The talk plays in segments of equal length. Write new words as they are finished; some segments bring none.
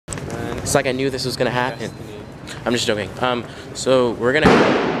It's like I knew this was gonna happen. I'm just joking. So we're gonna.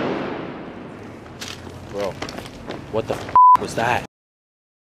 Bro, what the f was that?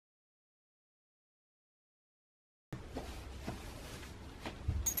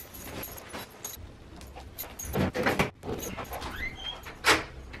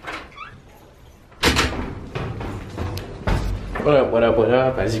 What up, what up, what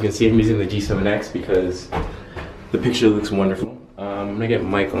up? As you can see, I'm using the G7X because the picture looks wonderful. I'm gonna get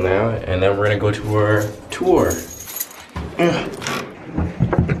Michael now, and then we're gonna go to our tour.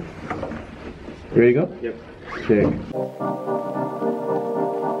 Ready to go? Yep. Okay.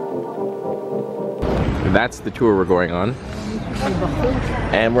 That's the tour we're going on.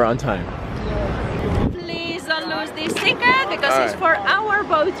 And we're on time. Please don't lose this ticket because it's for our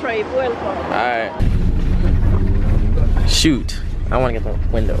boat trip. Welcome. Alright. Shoot. I want to get the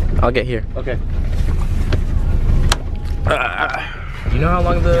window. I'll get here. Okay. Do you know how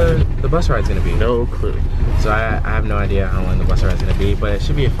long the bus ride's gonna be? No clue. So I have no idea how long the bus ride's gonna be, but it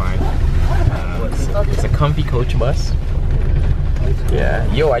should be fine. It's a comfy coach bus. Yeah.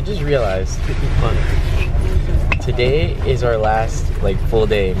 Yo, I just realized today is our last like full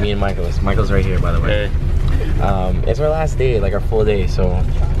day. Me and Michael's. Michael's right here, by the way. It's our last day, like our full day. So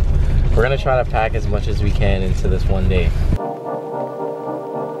we're gonna try to pack as much as we can into this one day.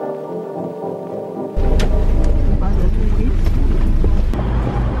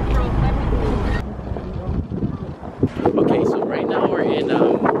 Okay, so right now we're in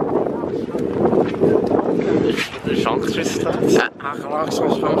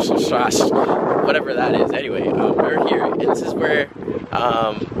whatever that is. Anyway, we're here, and this is where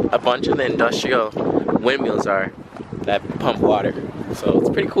a bunch of the industrial windmills are that pump water. So it's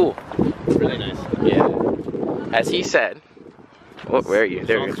pretty cool. It's really nice. Yeah. As he said, oh, where are you?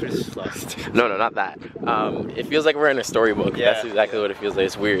 There you go. No, no, not that. It feels like we're in a storybook. Yeah, that's exactly what it feels like.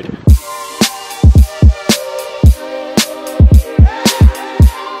 It's weird.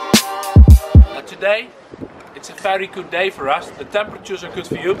 Today, it's a very good day for us. The temperatures are good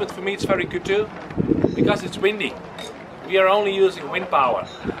for you, but for me it's very good too, because it's windy. We are only using wind power.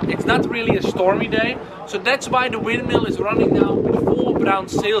 It's not really a stormy day, so that's why the windmill is running now with 4 brown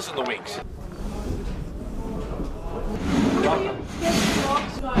sails on the wings.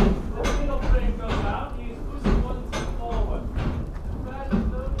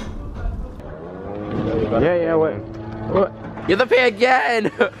 Yeah, what? You're the pay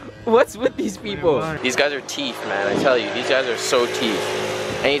again! What's with these people? These guys are teeth, man. I tell you, these guys are so teeth.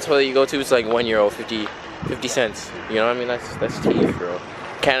 Any toilet you go to, it's like €1, 50 cents. You know what I mean? That's teeth, bro.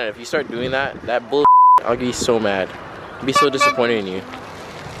 Canada, if you start doing that bull, I'll be so mad. I'll be so disappointed in you.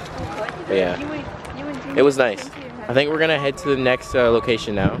 But yeah, it was nice. I think we're gonna head to the next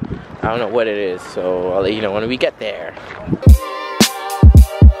location now. I don't know what it is, so I'll let you know when we get there.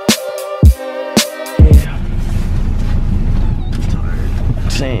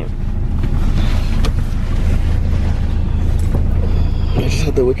 Same. I just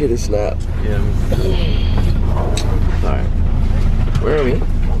had the wickedest nap. Yeah. Alright. Where are we?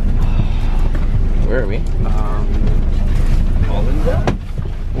 Where are we? Balinda?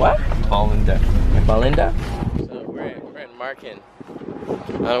 What? Balinda. Balinda? So we're in Marken. I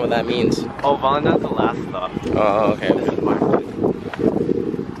don't know what that means. Oh, Balinda's the last stop. Oh, okay. This is market.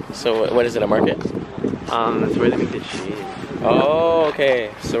 So what is it, a market? That's where they make the cheese. Oh,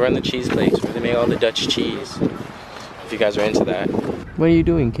 okay. So we're in the cheese place where they make all the Dutch cheese. If you guys are into that. What are you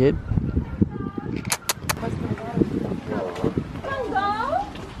doing, kid?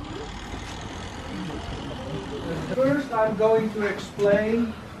 First, I'm going to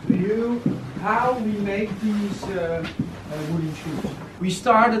explain to you how we make these wooden shoes. We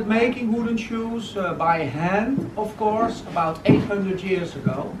started making wooden shoes by hand, of course, about 800 years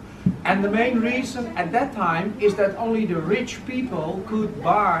ago. And the main reason at that time is that only the rich people could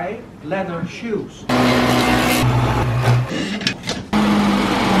buy leather shoes. I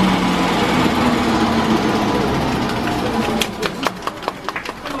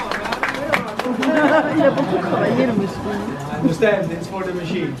understand, it's for the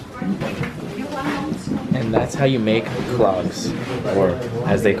machine. And that's how you make clogs, or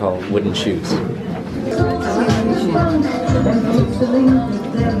as they call wooden shoes.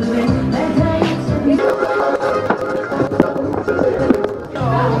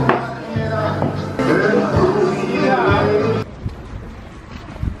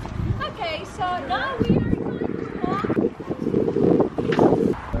 Okay, so now we are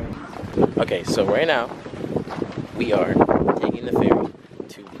going to... Okay, so right now we are taking the ferry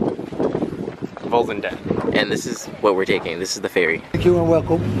to Volendam. and this is what we're taking. This is the ferry. Thank you and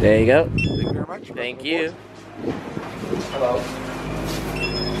welcome. There you go. Thank you very much. Thank you. Hello.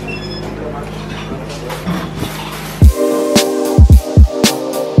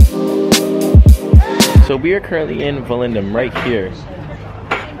 So we are currently in Volendam, right here.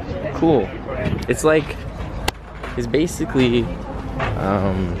 Cool. It's like, it's basically,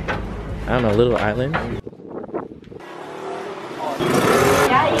 I don't know, a little island. Well,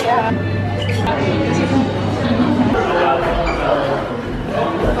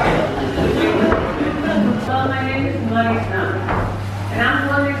 my name is Marina, and I'm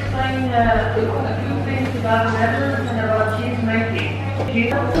going to explain a few things about Netherlands and about cheese making.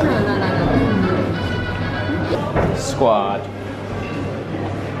 Squad.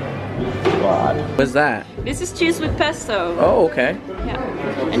 What's that? This is cheese with pesto. Oh, okay.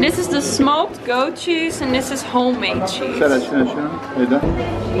 Yeah. And this is the smoked goat cheese, and this is homemade cheese.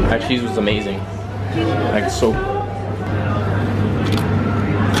 That cheese was amazing. Like so.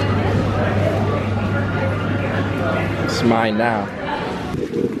 It's mine now.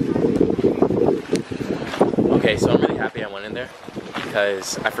 Okay, so I'm really happy I went in there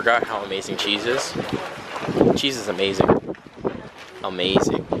because I forgot how amazing cheese is. Cheese is amazing.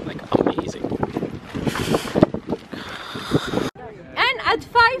 Amazing. Like amazing. And at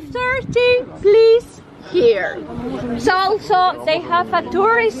 5:30, please, here. So also, they have a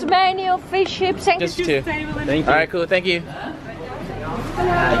tourist menu, fish chips, and Just two. Thank you. Alright, cool, thank you.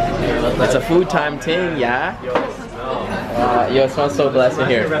 It's a food time thing, yeah? Yo, it smells so blessed in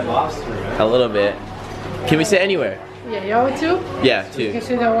here. A little bit. Can we sit anywhere? Yeah, you want two? Yeah, two. You can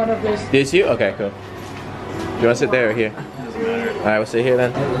sit on one of those. These two? Okay, cool. Do you want to sit there or here? Alright, we'll sit here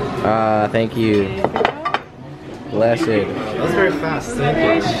then. Thank you. Blessed. That was very fast,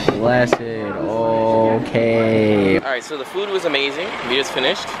 thank you. Blessed. Okay. Alright, so the food was amazing. We just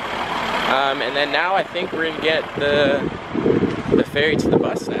finished. And then now I think we're gonna get the ferry to the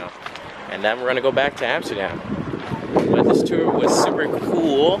bus now. And then we're gonna go back to Amsterdam. But this tour was super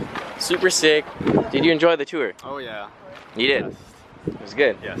cool, super sick. Did you enjoy the tour? Oh yeah. You did? Yes. It was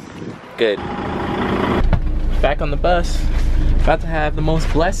good? Yes. Good. Back on the bus. About to have the most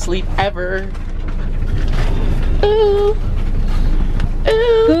blessed sleep ever. Ooh.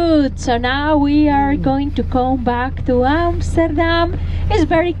 Ooh. Good, so now we are going to come back to Amsterdam. It's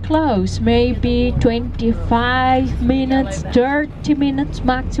very close, maybe 25 minutes, 30 minutes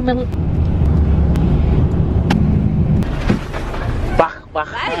maximum. Bye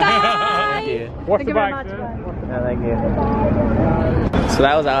bye! What's the bike? Thank you. So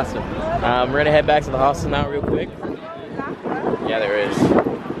that was awesome. We're gonna head back to the hostel now real quick. Yeah, there is.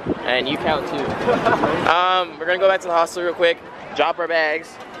 And you count too. We're gonna go back to the hostel real quick, drop our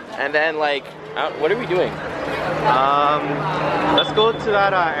bags, and then like, what are we doing? Let's go to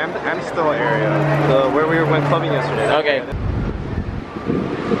that Amstel area, where we went clubbing yesterday. Okay.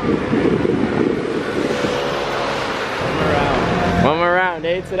 One more round,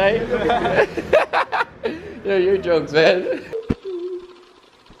 eh, tonight? Yo, your jokes, man.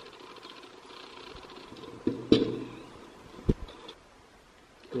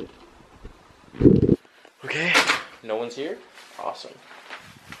 Okay, no one's here? Awesome.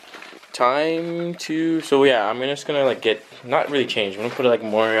 Time to, so yeah, I'm just gonna like not really change, I'm gonna put like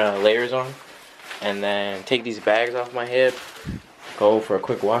more layers on, and then take these bags off my hip, go for a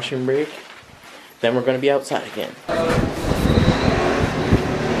quick washing break, then we're gonna be outside again.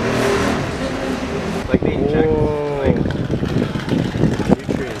 Like they inject like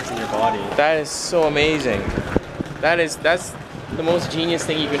nutrients in your body. That is so amazing. That's the most genius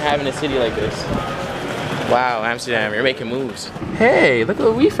thing you can have in a city like this. Wow, Amsterdam, you're making moves. Hey, look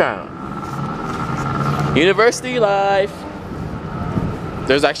what we found. University life.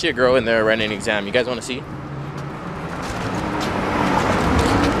 There's actually a girl in there writing an exam. You guys want to see?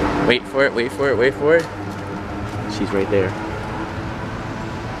 Wait for it, wait for it, wait for it. She's right there.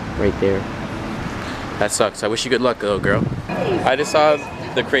 Right there. That sucks. I wish you good luck, little girl. I just saw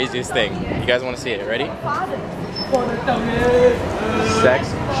the craziest thing. You guys want to see it? Ready?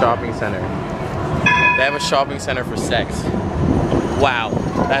 Sex shopping center. They have a shopping center for sex. Wow.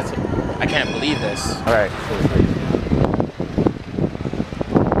 I can't believe this. Alright,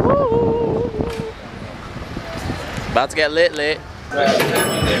 cool. About to get lit.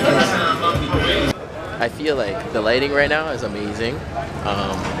 I feel like the lighting right now is amazing.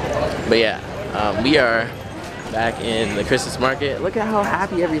 But yeah, we are back in the Christmas market. Look at how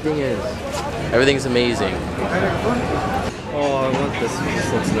happy everything is. Everything's amazing. Oh, I want this.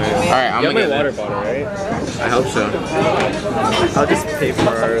 This looks nice. Alright, I'm gonna get my water bottle, right? I hope so. I'll just pay for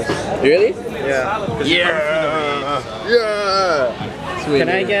ours. Really? Yeah. Yeah. Yeah. Sweet. Can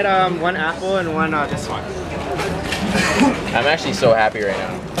I get one apple and one this one? I'm actually so happy right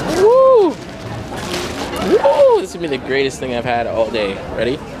now. Woo! Woo! This would be the greatest thing I've had all day.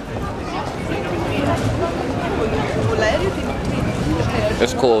 Ready?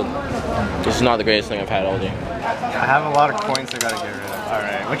 It's cold. This is not the greatest thing I've had all day. I have a lot of coins I gotta get rid of.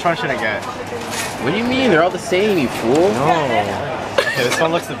 Alright, which one should I get? What do you mean? They're all the same, you fool. No. Okay, this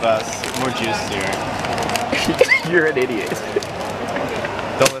one looks the best. More juicier. You're an idiot.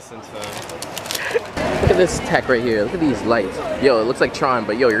 Don't listen to him. Look at this tech right here. Look at these lights. Yo, it looks like Tron,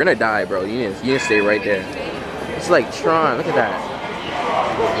 but yo, you're gonna die, bro. You need to stay right there. It's like Tron. Look at that.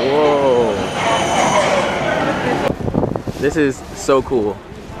 Whoa. This is so cool.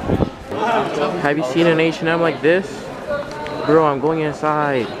 Have you seen an H&M like this? Bro, I'm going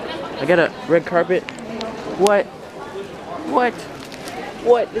inside. I got a red carpet. What? What?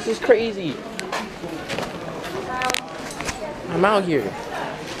 What? This is crazy. I'm out here.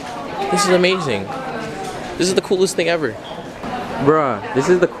 This is amazing. This is the coolest thing ever. Bruh, this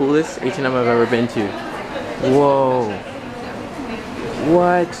is the coolest H&M I've ever been to. Whoa.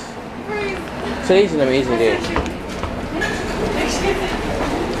 What? Today's an amazing day.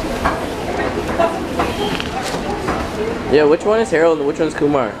 Yeah, which one is Harold and which one's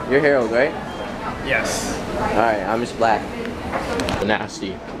Kumar? You're Harold, right? Yes. Alright, I'm just black.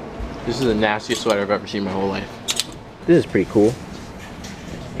 Nasty. This is the nastiest sweater I've ever seen in my whole life. This is pretty cool.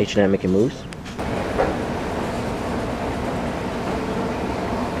 H&M making moves.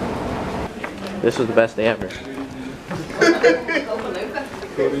 This was the best day ever.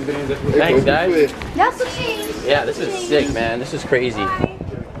 Thanks, guys. Yeah, this is sick, man. This is crazy.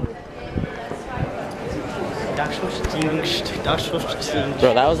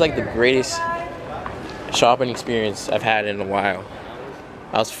 Bro, that was like the greatest shopping experience I've had in a while.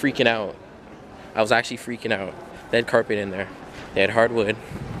 I was freaking out. I was actually freaking out. They had carpet in there. They had hardwood.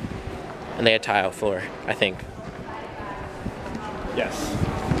 And they had tile floor, I think. Yes.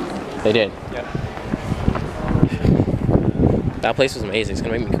 They did. Yeah. That place was amazing. It's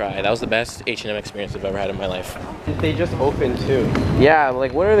gonna make me cry. That was the best H&M experience I've ever had in my life. They just opened too. Yeah,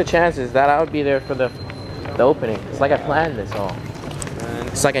 like what are the chances that I would be there for the opening? It's like I planned this all.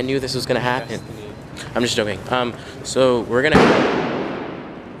 It's like I knew this was gonna happen. I'm just joking. So we're gonna.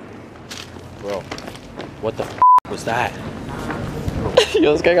 Bro, what the was that?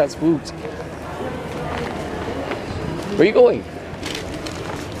 Yo, this guy got spooked. Where you going?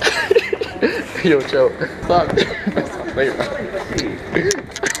 Yo, chill. Stop. Stop playing, bro.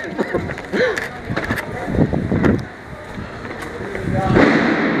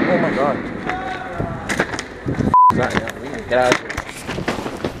 Oh my god. Get out of here.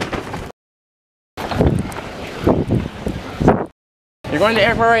 You're going to the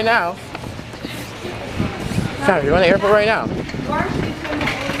airport right now? Fam, you're going to the airport right now?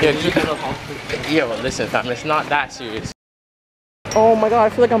 Yo, listen, fam, it's not that serious. Oh my god, I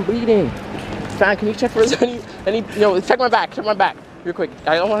feel like I'm bleeding. Fam, can you check for any yo, check my back, real quick.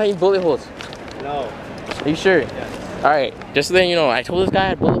 I don't want any bullet holes. No. Are you sure? Yes. Alright, just so then you know, I told this guy I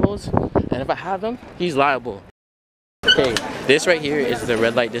had bullet holes, and if I have them, he's liable. Okay, this right here is the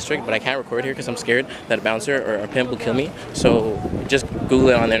red light district, but I can't record here because I'm scared that a bouncer or a pimp will kill me. So just Google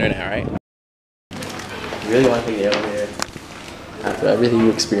it on the internet, alright? You really want to take the elevator? After everything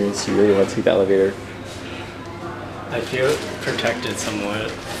you experienced, you really want to take the elevator? I feel protected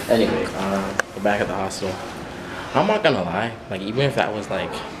somewhat. Anyway, we're back at the hostel. I'm not gonna lie, like even if that was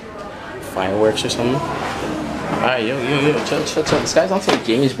like fireworks or something. Alright, yo, chill. This guy's on some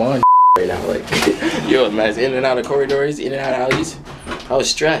James Bond right now, like, yo, man, it's in and out of corridors, in and out of alleys. I was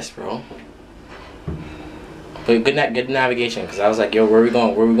stressed, bro. But good navigation, because I was like, yo, where are we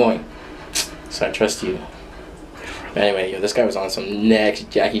going? So I trust you. But anyway, yo, this guy was on some next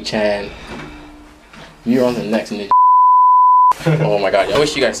Jackie Chan. You're on the next ninja. Oh my god, I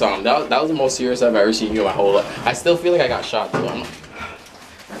wish you guys saw him. That was the most serious I've ever seen you in my whole life. I still feel like I got shot too.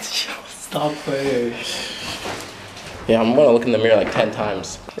 Stop playing. Yeah, I'm gonna look in the mirror like 10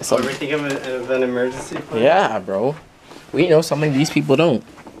 times. So we're thinking of an emergency plan? Yeah, bro. We know something these people don't.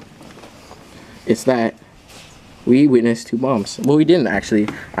 It's that we witnessed 2 bombs. Well, we didn't actually.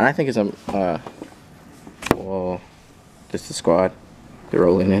 And I think it's well, just the squad. They're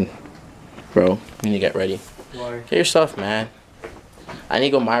rolling in. Bro, you need to get ready. Why? Get your stuff, man. I need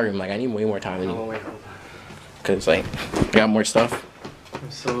to go in my room. Like, I need way more time than you. Oh, wait. Cause like, I got more stuff.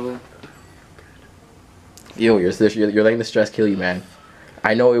 I'm so... Yo, you're letting the stress kill you, man.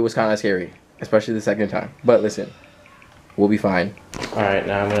 I know it was kind of scary, especially the second time. But listen, we'll be fine. All right,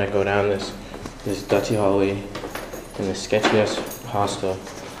 now I'm gonna go down this dirty hallway in this sketchy-ass hostel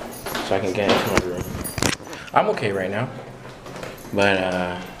so I can get into my room. I'm okay right now,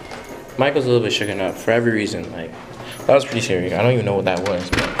 but Michael's a little bit shooken up for every reason. Like, that was pretty scary. I don't even know what that was,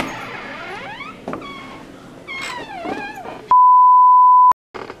 but.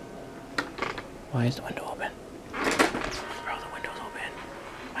 Why is the window open? Bro, the window's open.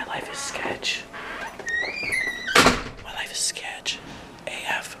 My life is sketch. My life is sketch.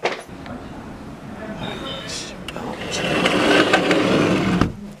 AF.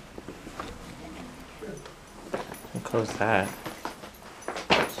 I'll close that.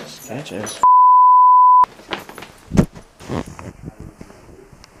 Sketches.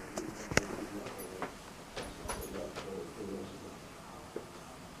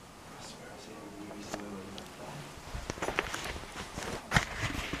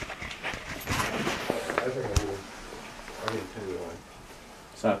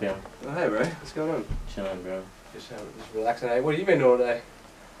 What's up, yo? Oh, hey, bro. What's going on? Chilling, bro. Just relaxing. Eh? What have you been doing all day?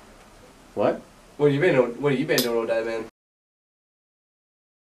 What? What have you been doing all day, man?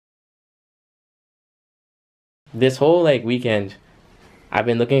 This whole like weekend, I've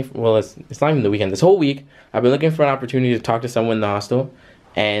been looking for, well, it's not even the weekend. This whole week, I've been looking for an opportunity to talk to someone in the hostel,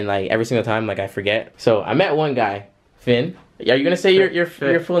 and like every single time, like I forget. So I met one guy, Finn. Are you gonna say your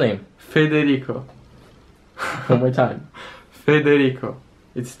full name? Federico. One more time. Federico.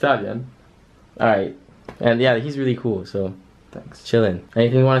 It's Italian. All right, and yeah, he's really cool. So Thanks. chilling.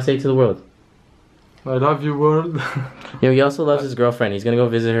 Anything you want to say to the world? I love you, world. Yo, he also loves his girlfriend. He's gonna go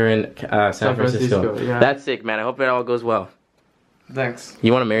visit her in San Francisco. Yeah. That's sick, man. I hope it all goes well. Thanks.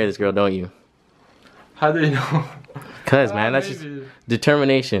 You want to marry this girl, don't you? How do you know? Cause man, that's just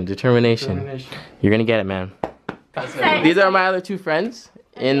determination. You're gonna get it, man. These are my other two friends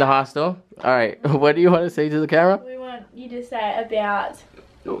in the hostel. All right, what do you want to say to the camera? We want you to say about.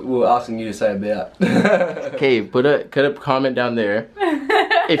 We're asking you to say about. Okay, put a comment down there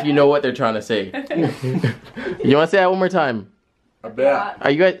if you know what they're trying to say. You want to say that one more time? About.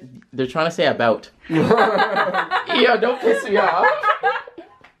 Are you guys? They're trying to say about. Yo, don't piss me off.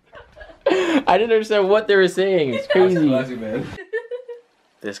 I didn't understand what they were saying. It's crazy. Classic, man.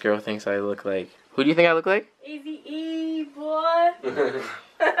 This girl thinks I look like. Who do you think I look like? Easy E, boy.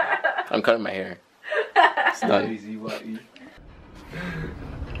 I'm cutting my hair. It's done. Easy, what?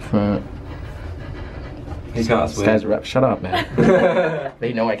 Front. He can't This guy's rap. Shut up, man.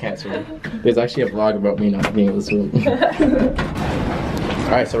 They know I can't swim. There's actually a vlog about me not being able to swim.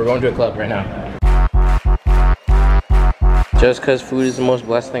 Alright, so we're going to a club right now. Just because food is the most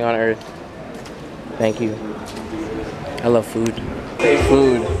blessed thing on earth. Thank you. I love food.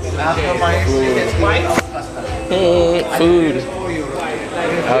 Food. Food.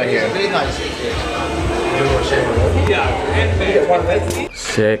 Out here.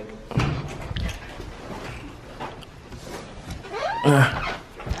 Sick.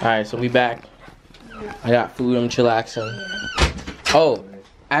 Alright, so we back. I got food, I'm chillaxing. Oh,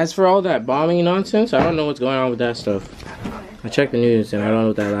 as for all that bombing nonsense, I don't know what's going on with that stuff. I checked the news and I don't know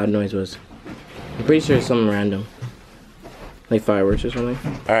what that loud noise was. I'm pretty sure it's something random. Like fireworks or something.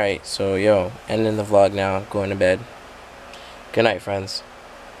 Alright, so yo, ending the vlog now, going to bed. Good night, friends.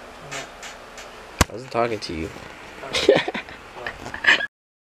 I wasn't talking to you.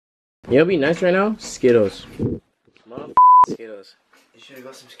 You know what'd be nice right now? Skittles. Skittles. You should have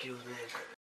got some Skittles, man.